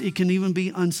times, it can even be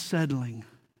unsettling.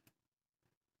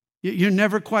 You're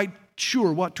never quite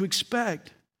sure what to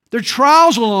expect. There are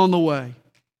trials along the way.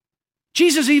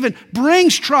 Jesus even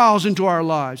brings trials into our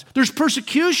lives. There's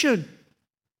persecution.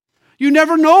 You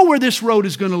never know where this road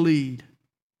is going to lead.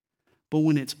 But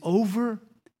when it's over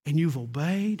and you've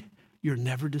obeyed, you're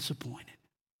never disappointed.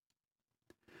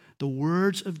 The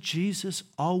words of Jesus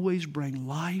always bring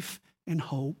life and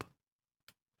hope.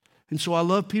 And so I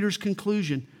love Peter's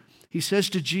conclusion. He says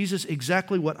to Jesus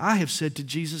exactly what I have said to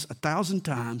Jesus 1,000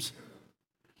 times.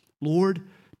 "Lord,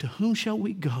 to whom shall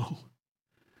we go?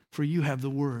 For you have the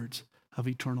words of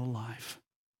eternal life."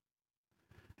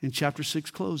 And chapter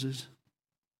 6 closes.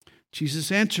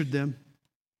 Jesus answered them,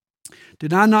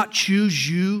 "Did I not choose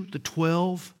you, the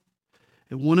 12,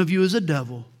 and one of you is a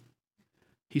devil?"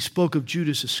 He spoke of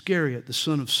Judas Iscariot, the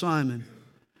son of Simon,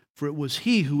 for it was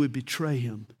he who would betray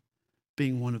him,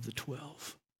 being one of the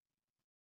 12.